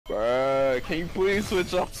Can you please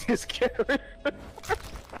switch off this character?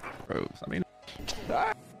 Bros, I mean,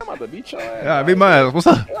 I'm about to beat your ass. yeah, I beat my ass. What's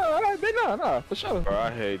up? Nah, for sure. Bro,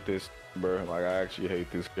 I hate this, bro. Like, I actually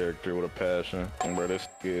hate this character with a passion. Bro, this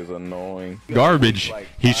is annoying. Garbage. Like,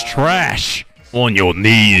 He's trash. On your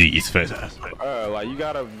knees, fast. Bro, like, you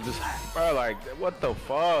gotta just, bro, like, what the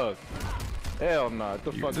fuck? Hell no, what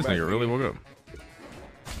the fuck? This nigga really woke up.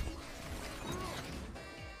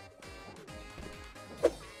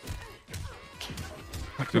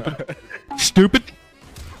 Stupid. Stupid.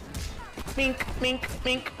 Mink, mink,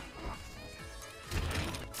 mink.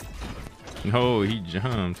 No, he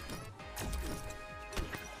jumped.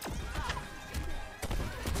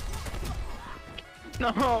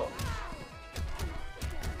 No.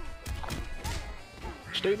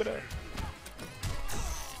 Stupid ass.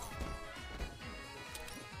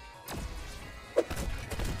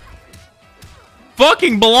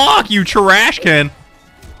 Fucking block, you trash can.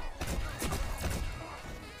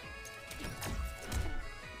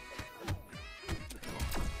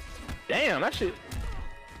 Damn, that shit.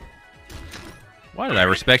 Why did I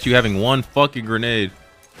respect you having one fucking grenade?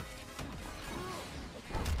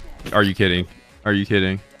 Are you kidding? Are you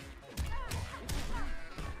kidding?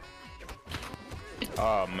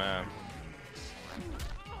 Oh man.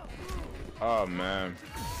 Oh man.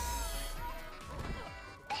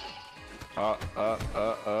 Oh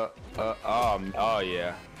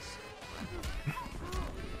yeah.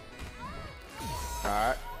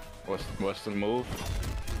 Alright. What's the move?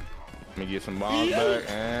 Let me get some bombs back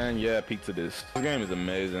and yeah, peek to this. This game is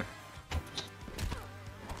amazing.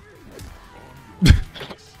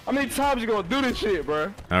 How many times you gonna do this shit,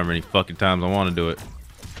 bro? How many fucking times I want to do it?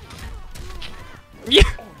 Yeah.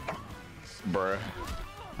 Bruh.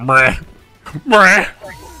 Bruh. Bruh.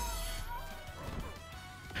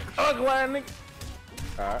 Ugly nigga.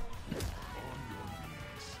 Alright.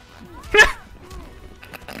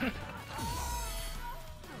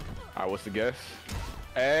 Alright, what's the guess?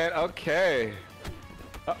 And okay.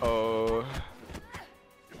 Uh-oh.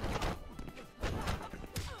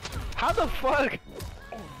 How the fuck?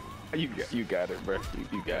 You got it, bro.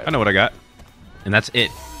 You got it. I know what I got. And that's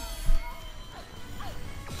it.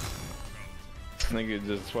 This nigga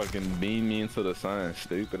just fucking beamed me into the sun,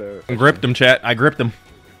 stupid ass. I gripped him, chat. I gripped him.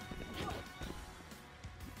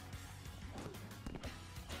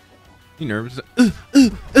 He nervous.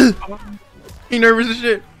 He nervous as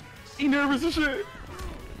shit. He nervous as shit.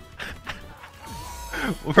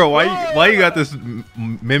 Bro, why you got this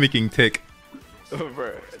mimicking tick? Oh,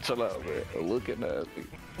 bro, chill out, bro. Look at that.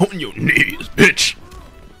 On your knees, bitch.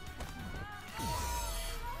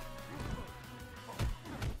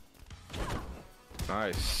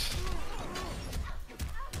 Nice.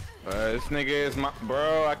 This nigga is my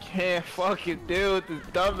bro. I can't fucking deal with this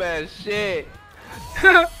dumbass shit.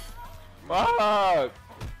 Fuck.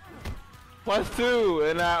 +2,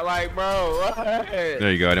 and I like, bro. What?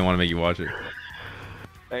 There you go. I didn't want to make you watch it.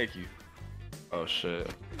 Thank you. Oh shit.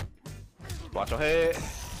 Watch your head.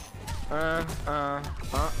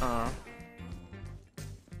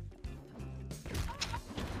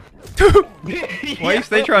 Why you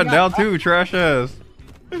stay trying down too, trash ass?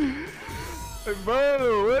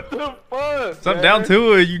 Bro, what the fuck? Stop down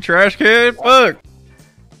to it, you trash can. Fuck.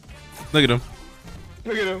 Look at him.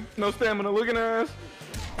 Look at him. No stamina. Look at us.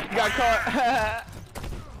 Got caught.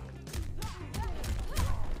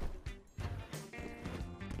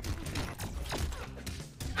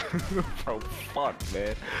 Bro, fuck,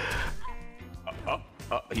 man.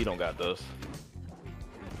 He don't got those.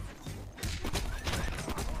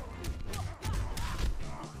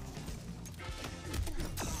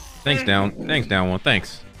 Thanks, down. Thanks, down one.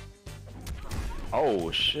 Thanks.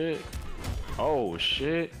 Oh shit. Oh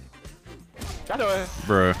shit. Got her.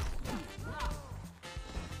 Bruh.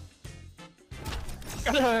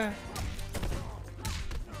 Got her.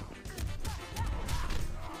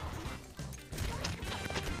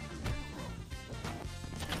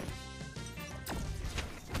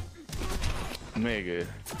 Nigga.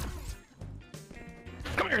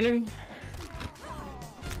 Come here, nigga.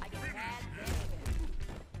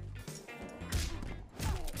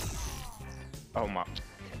 Oh my.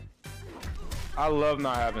 I love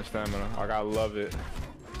not having stamina. Like, I love it.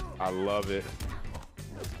 I love it.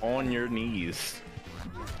 On your knees.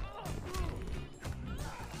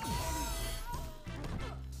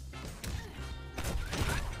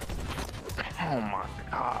 Oh my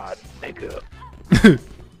god, nigga.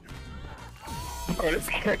 Bro, this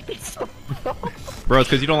character's so Bro, it's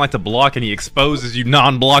because you don't like to block and he exposes you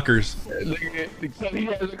non-blockers. he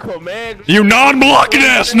has a command. You non-blocking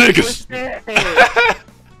ass niggas.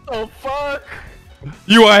 Oh fuck.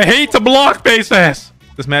 You I hate to block face ass.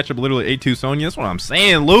 This matchup literally 8-2 Sonya. That's what I'm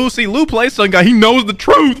saying. Lou plays Sun guy. He knows the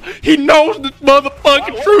truth. He knows the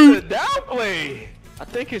motherfucking truth. Downplay. I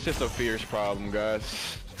think it's just a fierce problem,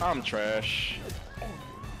 guys. I'm trash.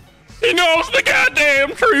 He knows the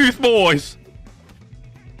goddamn truth, boys.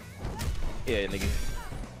 Yeah, nigga.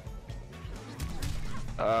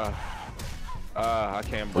 I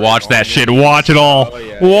can't break. Watch that shit. Watch it all. Oh,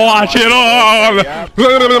 yeah. Watch it all.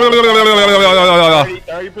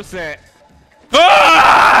 30%.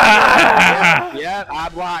 Ah! Yeah, I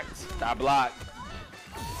blocked.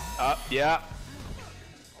 Yeah.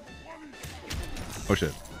 Oh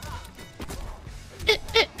shit.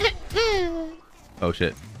 Oh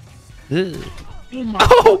shit. Oh my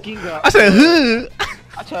fucking God. I said huh.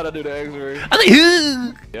 I try to do the X-ray. I said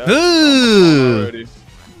huh. Yeah. Huh. Already.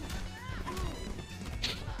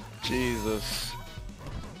 Jesus.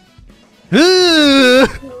 Huh.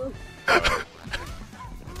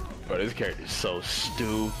 Bro, this character's so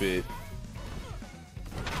stupid.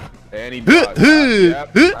 And he blocked.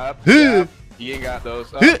 Yep. He ain't got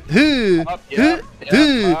those. Up, yep.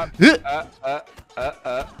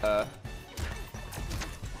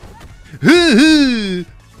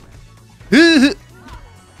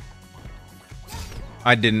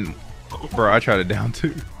 I didn't, bro. I tried it down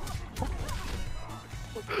too.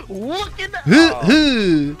 Look at that.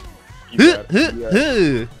 You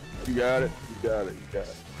got it.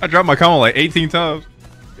 I dropped my combo like 18 times.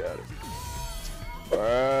 You got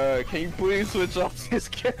it. Can you please switch off this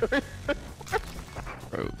character?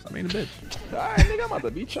 Bro, I mean a bitch. Alright, nigga, I'm about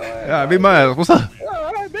to beat your ass. Yeah, beat my ass. What's up?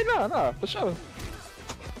 Alright, big nah, for sure.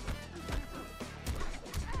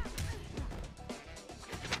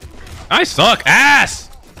 I suck ass.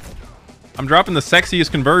 I'm dropping the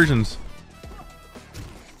sexiest conversions.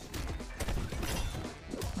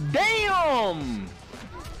 Damn!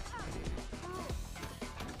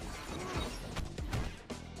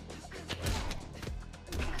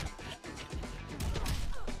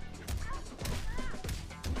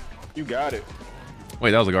 You got it.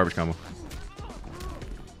 Wait, that was a garbage combo.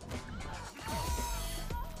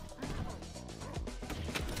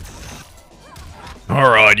 All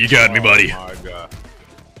right, you got me, buddy. Oh my God.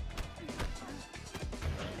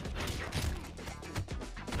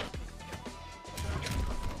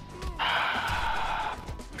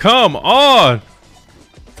 Come on.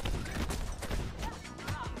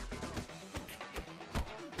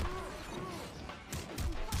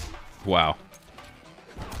 Wow.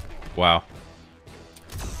 Wow.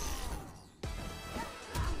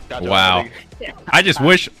 Got your Wow. nigga. I just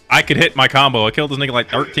wish I could hit my combo. I killed this nigga like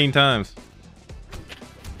 13 times.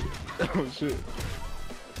 Oh shit.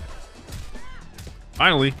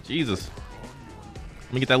 Finally, Jesus.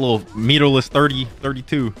 Let me get that little meterless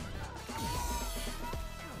 32.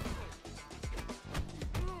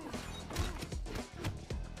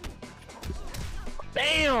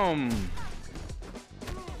 Damn!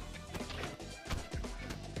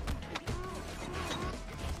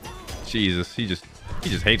 Jesus, he just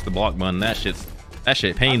hates the block button. That shit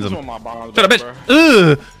pains him. Want my bombs Shut up, back, bitch.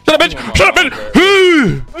 bro. Shut up, bitch. Shut up, bitch.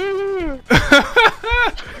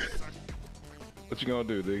 What you gonna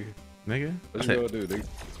do, nigga? Nigga, What that's you it. gonna do, nigga?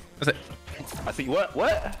 That's it. I see what?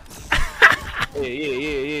 Yeah.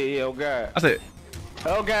 Oh God. That's it.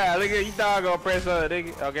 Oh God, nigga, you dog gonna press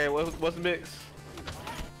nigga. Okay, what's the mix?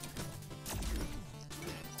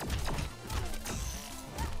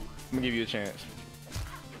 I'm gonna give you a chance.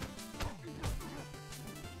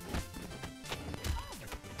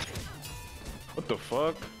 What the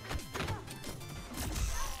fuck?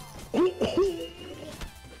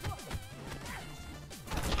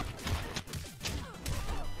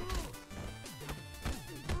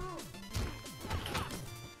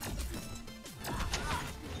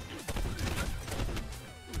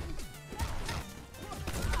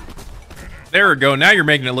 There we go. Now you're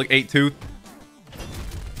making it look 8-2.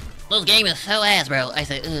 This game is so ass, bro. I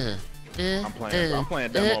say, I'm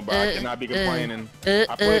playing demo, bro. I cannot be complaining. I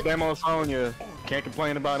played demo Sonya. Can't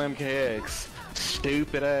complain about MKX.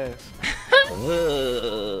 Stupid ass.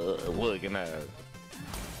 Looking ass.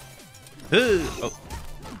 Oh.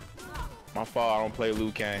 My fault. I don't play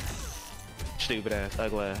Liu Kang. Stupid ass.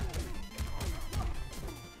 Ugly ass.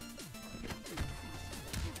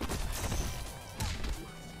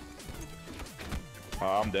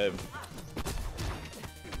 Oh, I'm dead.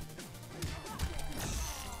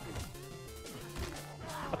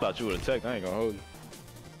 I thought you would have teched. I ain't gonna hold you.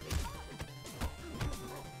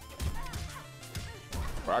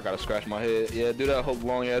 Bro, I gotta scratch my head. Yeah, do that whole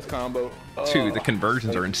long ass combo. Dude, the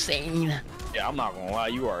conversions are insane. insane. Yeah, I'm not gonna lie.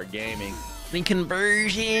 You are gaming. The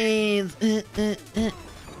conversions.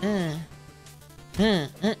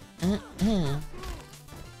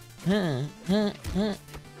 The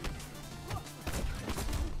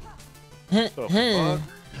fuck?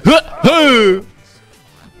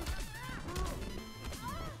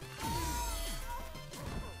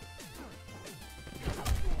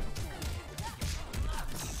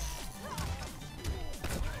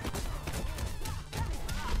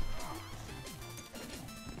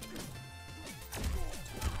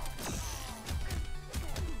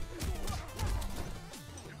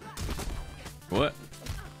 What?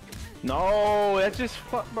 No, that just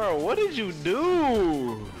fuck, bro. What did you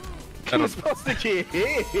do? You were supposed to get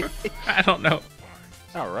hit. I don't know.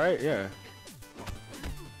 All right, yeah.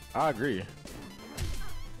 I agree.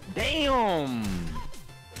 Damn.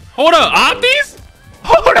 Hold up, Opties?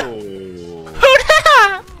 Hold up. Hold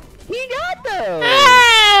up. He got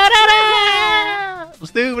those.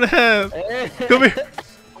 Stupid ass. Come here.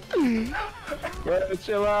 Bro,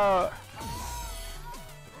 chill out.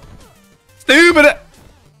 Stupid.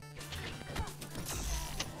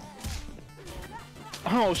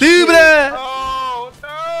 Oh, Stupid shit. ass. Oh,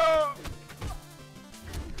 no.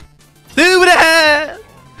 Stupid ass.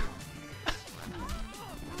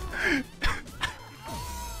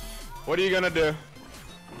 What are you gonna do?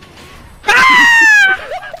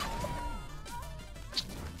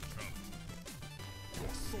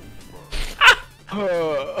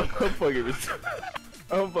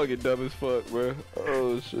 I'm fucking dumb as fuck, bro.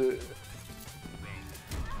 Oh shit.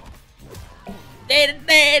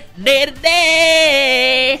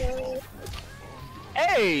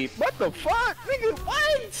 Hey, what the fuck, nigga?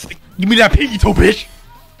 What? Give me that piggy toe, bitch.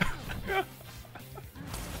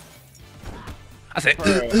 I said,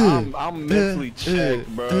 Bro, I'm mentally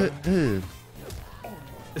checked, bro.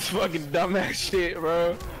 It's fucking dumbass shit,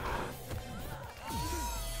 bro.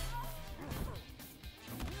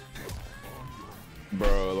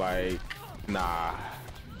 Bro, like, nah.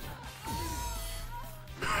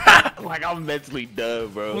 Like, I'm mentally done,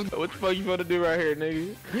 bro. What the fuck you gonna do right here,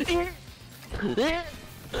 nigga?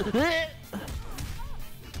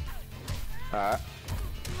 Alright.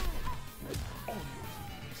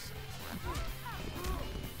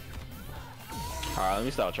 Alright, let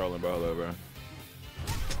me stop trolling, bro. Hold up, bro.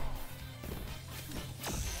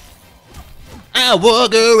 I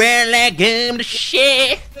walk around like I'm the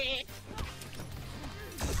shit.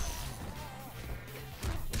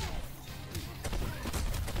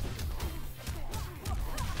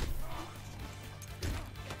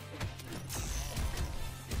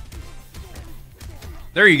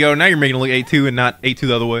 there you go. Now you're making it look 8-2 and not 8-2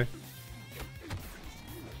 the other way.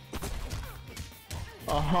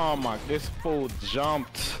 Oh my, this fool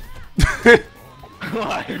jumped.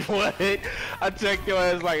 Like, what? I checked your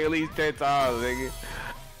ass like at least 10 times, nigga.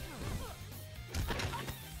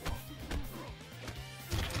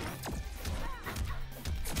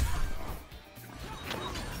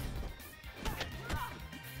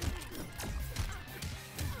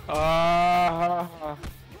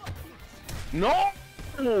 No!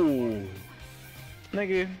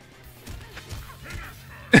 Nigga.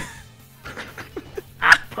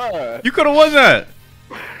 You could have won that.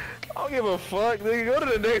 I don't give a fuck, nigga. Go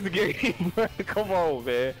to the next game, bro. Come on,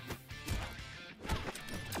 man.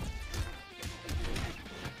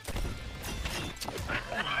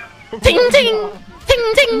 Ting ting!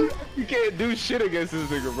 Ting ting! You can't do shit against this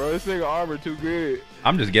nigga, bro. This nigga armor too good.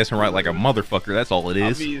 I'm just guessing right like a motherfucker. That's all it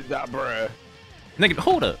is. I mean, it's not, bruh. Nigga,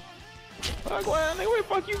 hold up. Like, well, nigga, where the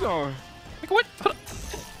fuck you going? Nigga, what? Hold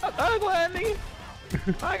up. I'm glad, nigga.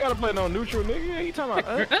 I ain't gotta play no neutral, nigga. You talking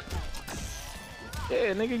about?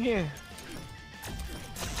 Yeah, nigga, again.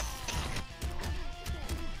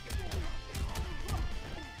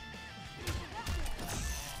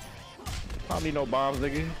 I don't need no bombs,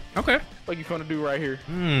 nigga. Okay. What you finna do right here?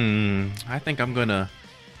 I think I'm gonna.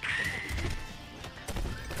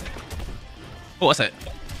 Oh, what's that?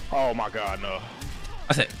 Oh my god, no.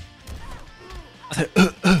 I said.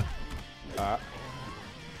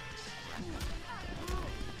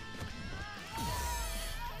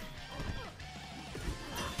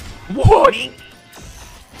 What?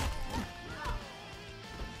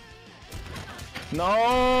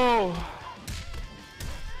 No.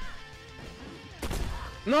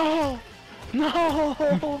 No. No,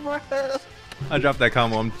 bro. I dropped that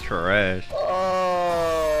combo. I'm trash.